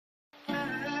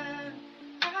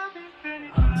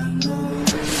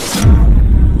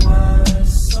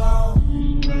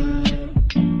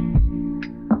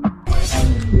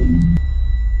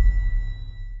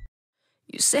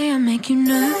say I make you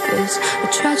nervous, a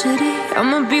tragedy,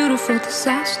 I'm a beautiful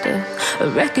disaster, a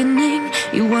reckoning,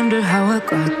 you wonder how I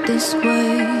got this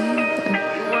way.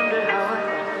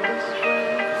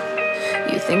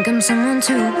 You think I'm someone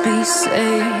to be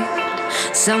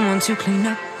saved, someone to clean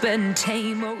up and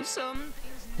tame, oh some.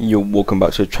 Yo, welcome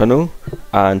back to the channel,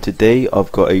 and today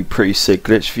I've got a pretty sick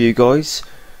glitch for you guys.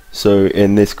 So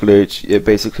in this glitch, it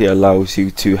basically allows you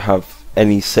to have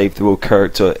any save the world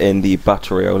character in the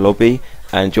battle royale lobby,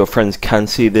 and your friends can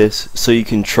see this, so you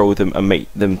can troll them and make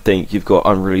them think you've got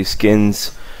unreleased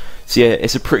skins. So yeah,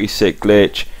 it's a pretty sick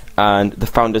glitch, and the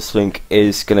founders link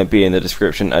is going to be in the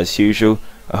description as usual.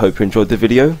 I hope you enjoyed the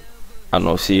video, and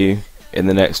I'll see you in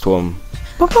the next one.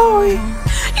 Bye bye.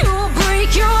 You'll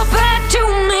break your back to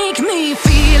make me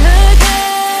feel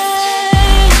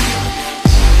again,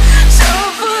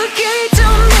 suffocate to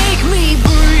make me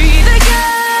breathe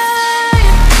again,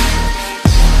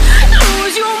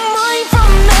 lose your mind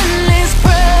from endless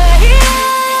pain.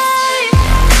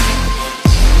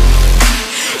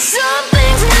 Some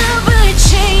things never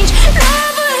change,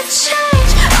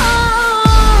 oh,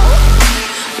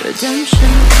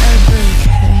 redemption ever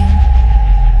came.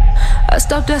 I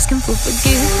stopped asking for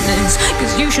forgiveness,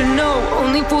 cause you should know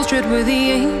only fools tread where the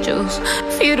angels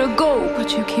fear to go,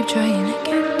 but you keep trying to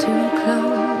get too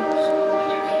close.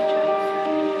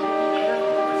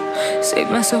 Save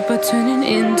myself by turning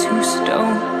into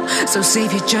stone, so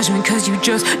save your judgment cause you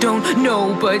just don't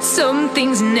know. But some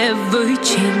things never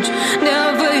change,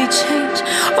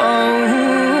 oh.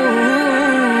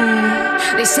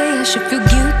 They say I should feel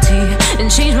guilty and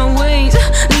change my ways,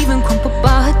 leaving crumpled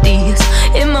bodies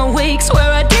in my wake.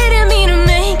 Swear I didn't mean to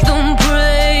make them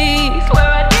break,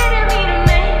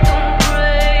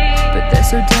 but they're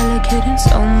so delicate and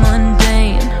so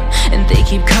mundane, and they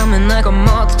keep coming like a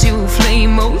moth to a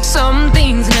flame. Oh, some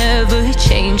things never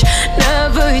change,